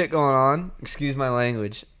there was shit going on, excuse my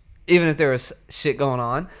language, even if there was shit going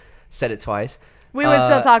on, said it twice. We would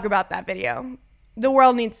still talk about that video. The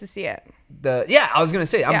world needs to see it. I was going to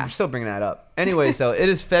say, I'm still bringing that up. Anyway, so it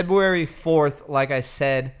is February 4th, like I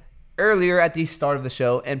said earlier at the start of the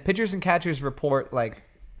show. And pitchers and catchers report, I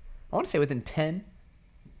want to say within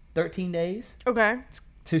 13 days. Okay.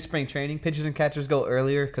 To spring training. Pitchers and catchers go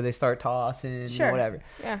earlier because they start tossing, whatever.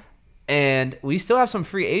 Yeah. And we still have some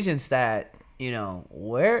free agents that,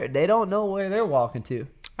 where they don't know where they're walking to.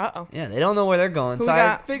 Uh-oh. Yeah, they don't know where they're going.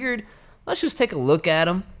 I figured let's just take a look at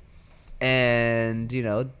them and,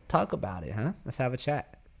 talk about it, huh? Let's have a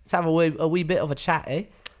chat. Let's have a wee bit of a chat, eh?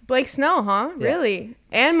 Blake Snell, huh? Yeah. Really?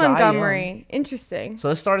 And Montgomery. Interesting. So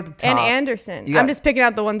let's start at the top. And Anderson. I'm just picking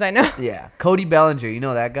out the ones I know. Yeah. Cody Bellinger. You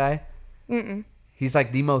know that guy? Mm-mm. He's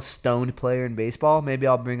like the most stoned player in baseball. Maybe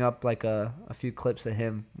I'll bring up a few clips of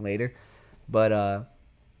him later. But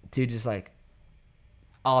dude, just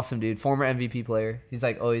awesome dude. Former MVP player. He's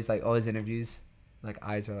always all his interviews. Like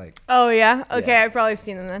eyes are like. Oh yeah. Okay, Yeah. I've probably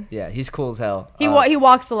seen him then. Yeah, he's cool as hell. He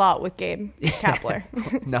walks a lot with Gabe Kapler.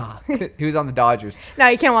 Nah, he was on the Dodgers. No,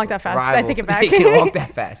 you can't walk that fast. Rival. I take it back. He can't walk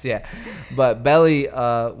that fast. Yeah, but Bally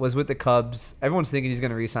was with the Cubs. Everyone's thinking he's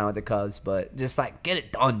gonna re-sign with the Cubs, but just like get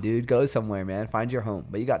it done, dude. Go somewhere, man. Find your home.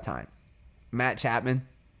 But you got time. Matt Chapman,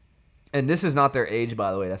 and this is not their age,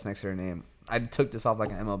 by the way. That's next to their name. I took this off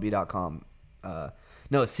like an MLB.com. No,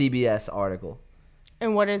 CBS article.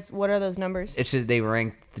 And what are those numbers? It's just they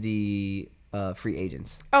ranked the free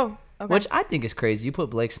agents. Oh, okay. Which I think is crazy. You put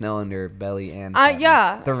Blake Snell under Bally and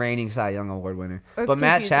yeah, the reigning Cy Young Award winner. That's but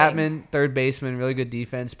Matt confusing. Chapman, third baseman, really good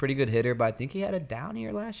defense, pretty good hitter. But I think he had a down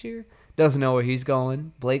year last year. Doesn't know where he's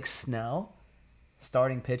going. Blake Snell,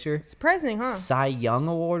 starting pitcher, surprising, huh? Cy Young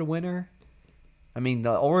Award winner. I mean,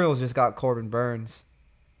 the Orioles just got Corbin Burns.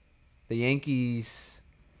 The Yankees.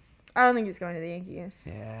 I don't think he's going to the Yankees.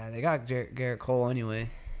 Yeah, they got Garrett Cole anyway.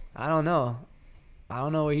 I don't know. I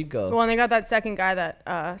don't know where he'd go. Well, and they got that second guy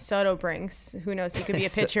that Soto brings. Who knows? He could be a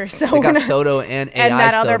pitcher. So they got Soto and AI and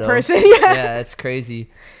that Soto. other person. Yeah, Yeah, it's crazy.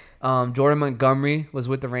 Jordan Montgomery was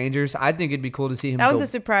with the Rangers. I think it'd be cool to see him. that was a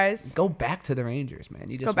surprise. Go back to the Rangers, man.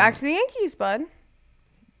 You just Go back to the Yankees, bud.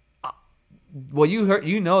 Well,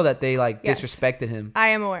 you know that they like Yes. disrespected him I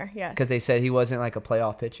am aware. Yes. because they said he wasn't like a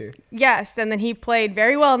playoff pitcher. Yes, and then he played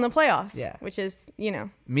very well in the playoffs. Yeah. Which is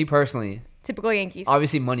Me personally, typical Yankees.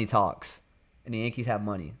 obviously money talks, and the Yankees have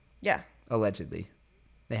money. Yeah, Allegedly,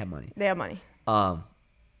 they have money. they have money.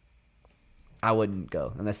 I wouldn't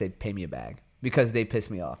go unless they pay me a bag because they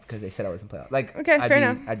pissed me off because they said I wasn't playoff. Like, Okay, fair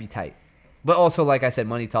enough. I'd be tight. But also, like I said,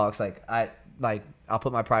 money talks. I'll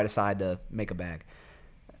put my pride aside to make a bag.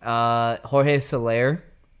 Jorge Soler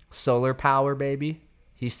Power, baby.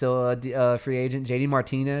 He's still a free agent. JD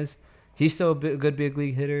Martinez, he's still a good big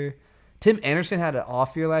league hitter. Tim Anderson had an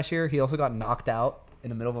off year last year. He also got knocked out in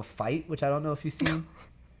the middle of a fight, which I don't know if you've seen.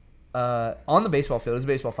 On the baseball field. It was a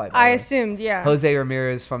baseball fight. I assumed, yeah. Jose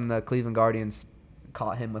Ramirez from the Cleveland Guardians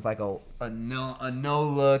caught him with like a no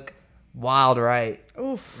look wild right.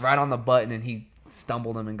 Oof. Right on the button, and he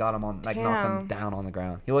stumbled him and got him on, like, knocked him down on the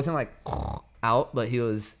ground. He wasn't like out, but he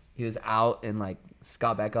was out and like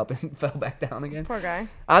got back up and fell back down again. Poor guy.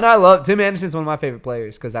 And I love Tim Anderson's one of my favorite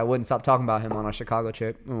players because I wouldn't stop talking about him on our Chicago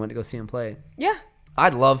trip when we went to go see him play. Yeah.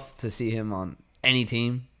 I'd love to see him on any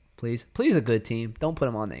team, please. Please, a good team. Don't put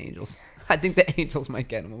him on the Angels. I think the Angels might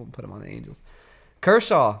get him. We'll put him on the Angels.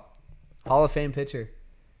 Kershaw, Hall of Fame pitcher.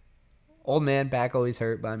 Old man, back always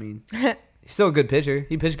hurt, but I mean, he's still a good pitcher.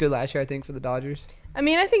 He pitched good last year, I think, for the Dodgers. I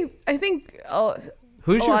mean, I think a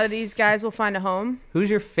lot of these guys will find a home.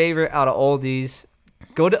 Who's your favorite out of all these?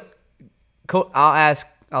 I'll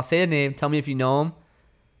say a name. Tell me if you know them.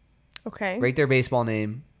 Okay. Rate their baseball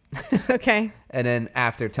name. Okay. And then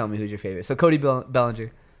after, tell me who's your favorite. So Cody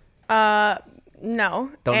Bellinger. No.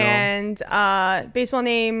 Don't know And baseball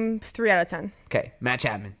name 3 out of 10. Okay. Matt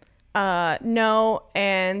Chapman. No,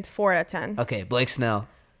 and 4 out of 10. Okay. Blake Snell.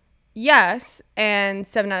 Yes, and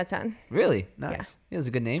 7 out of 10. Really? Nice. Yeah. He has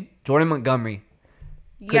a good name. Jordan Montgomery.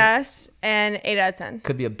 Yes, and 8 out of 10.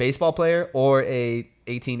 Could be a baseball player or a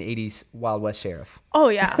 1880s Wild West sheriff. Oh,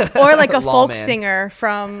 yeah. Or like a folk Lawman. singer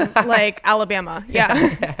from like Alabama.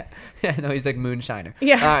 Yeah. Yeah, no, he's like moonshiner.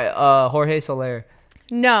 Yeah. All right. Jorge Soler.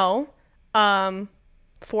 No.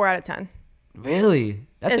 4 out of 10. Really?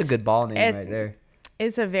 That's a It's- good ball name it's- right there.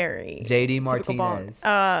 It's a very JD typical ball.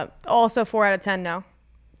 Martinez. Also 4 out of 10, no.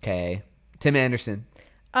 Okay. Tim Anderson.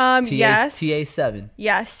 Yes. TA7.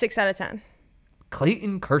 Yes, 6 out of 10.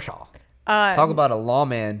 Clayton Kershaw. Talk about a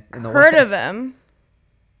lawman in the Heard West. of him.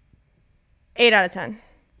 8 out of 10.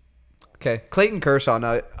 Okay, Clayton Kershaw.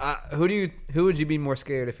 Now, who would you be more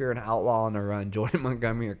scared if you're an outlaw on the run, Jordan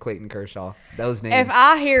Montgomery or Clayton Kershaw? Those names. If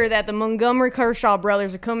I hear that the Montgomery Kershaw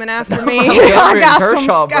brothers are coming after me, Montgomery and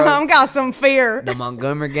Kershaw, bro. I got some fear. The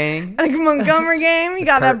Montgomery gang, Like Montgomery game, you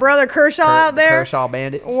got that brother Kershaw out there. Kershaw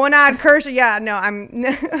Bandits. One-eyed Kershaw. Yeah, no, I'm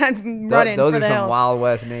running Those for are the some hills. Wild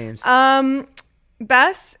West names.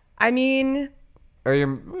 Best, I mean, Or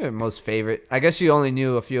your most favorite? I guess you only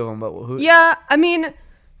knew a few of them, but who? yeah, I mean,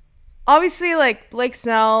 obviously, like Blake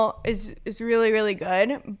Snell is really, really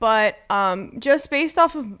good, but just based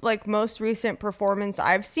off of like most recent performance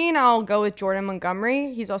I've seen, I'll go with Jordan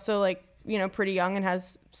Montgomery. He's also like, pretty young and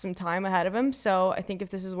has some time ahead of him. So I think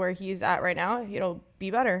if this is where he's at right now, it'll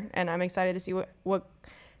be better. And I'm excited to see what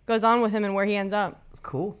goes on with him and where he ends up.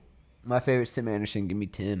 Cool. My favorite's Tim Anderson. Give me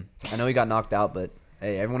Tim. I know he got knocked out, but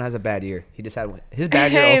hey, everyone has a bad year. He just had one. His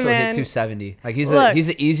bad year Hey, also man. hit 270. Like he's Look.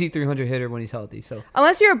 an easy 300 hitter when he's healthy. So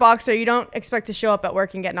Unless you're a boxer, you don't expect to show up at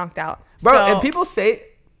work and get knocked out. bro, So, and people say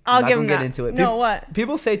I'll give him get that. into it. No, what?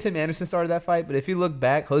 People say Tim Anderson started that fight, but if you look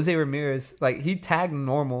back, Jose Ramirez, like, he tagged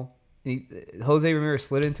normal. Jose Ramirez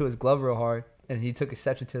slid into his glove real hard, and he took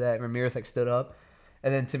exception to that. And Ramirez, like, stood up.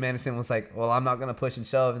 And then Tim Anderson was like, well, I'm not going to push and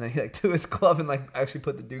shove. And then he, like, took his glove and, like, actually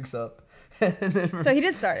put the dukes up. So he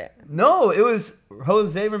did start it. No, it was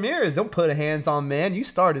Jose Ramirez. Don't put hands on man. You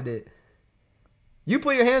started it. You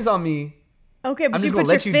put your hands on me. Okay, but I'm you just put gonna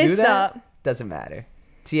your let you do fists that. up. Doesn't matter.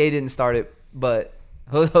 TA didn't start it, but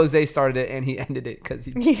Jose started it and he ended it because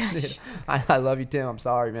he did. I love you, Tim. I'm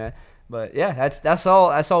sorry, man. But yeah, that's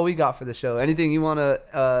all we got for the show. Anything you want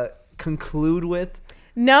to conclude with?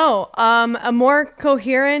 No, a more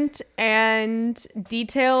coherent and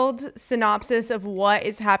detailed synopsis of what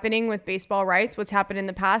is happening with baseball rights, what's happened in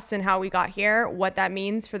the past and how we got here, what that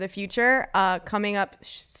means for the future, coming up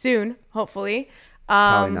soon, hopefully.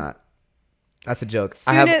 Probably not. That's a joke.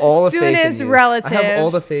 I have all the faith in you. Relative. I have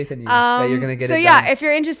all the faith in you that you're going to get it done. So yeah, if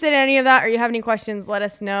you're interested in any of that or you have any questions, let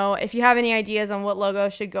us know. If you have any ideas on what logo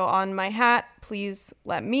should go on my hat, please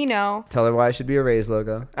let me know. Tell her why it should be a Rays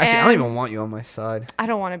logo. Actually, I don't even want you on my side. I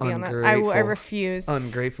don't want to be on that. I refuse.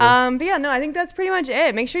 Ungrateful. But yeah, no, I think that's pretty much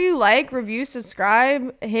it. Make sure you like, review,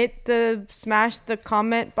 subscribe, smash the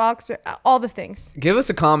comment box, all the things. Give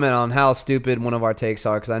us a comment on how stupid one of our takes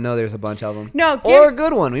are, because I know there's a bunch of them. No, or a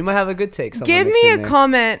good one. We might have a good take. Give me a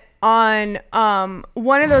comment on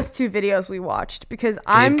one of those 2 videos we watched, because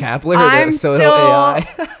I'm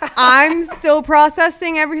still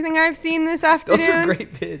processing everything I've seen this afternoon. Those are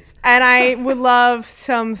great vids. And I would love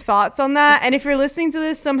some thoughts on that. And if you're listening to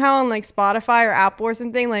this somehow on like Spotify or Apple or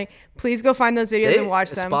something, like, please go find those videos and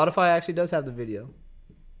watch them. Spotify actually does have the video.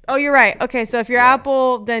 Oh, you're right. Okay, so if you're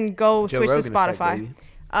Apple, then go Joe switch Rogan to Spotify.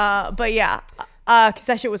 Effect, but yeah, because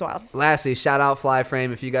that shit was wild. Lastly, shout out Fly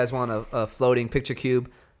Frame. If you guys want a floating picture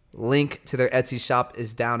cube, link to their Etsy shop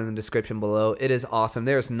is down in the description below. It is awesome.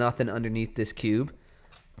 There's nothing underneath this cube.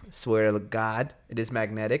 Swear to God, it is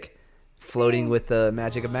magnetic, floating with the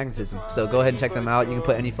magic of magnetism. So go ahead and check them out. You can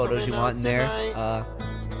put any photos you want in there,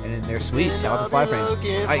 and they're sweet. Shout out to Fly Frame. All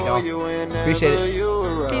right, y'all. Appreciate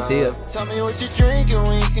it. See ya. Tell me what you're drinking,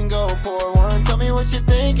 we can go pour one. Tell me what you're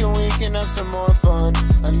thinking, we can have some more fun.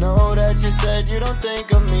 I know that you said you don't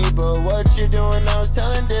think of me, but what you're doing now is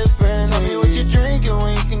telling different. Tell me what you're drinking,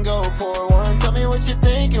 we can go pour one. Tell me what you're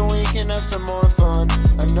thinking, we can have some more fun.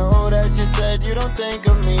 I know that you said you don't think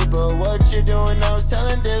of me, but what you're doing now is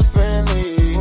telling differently.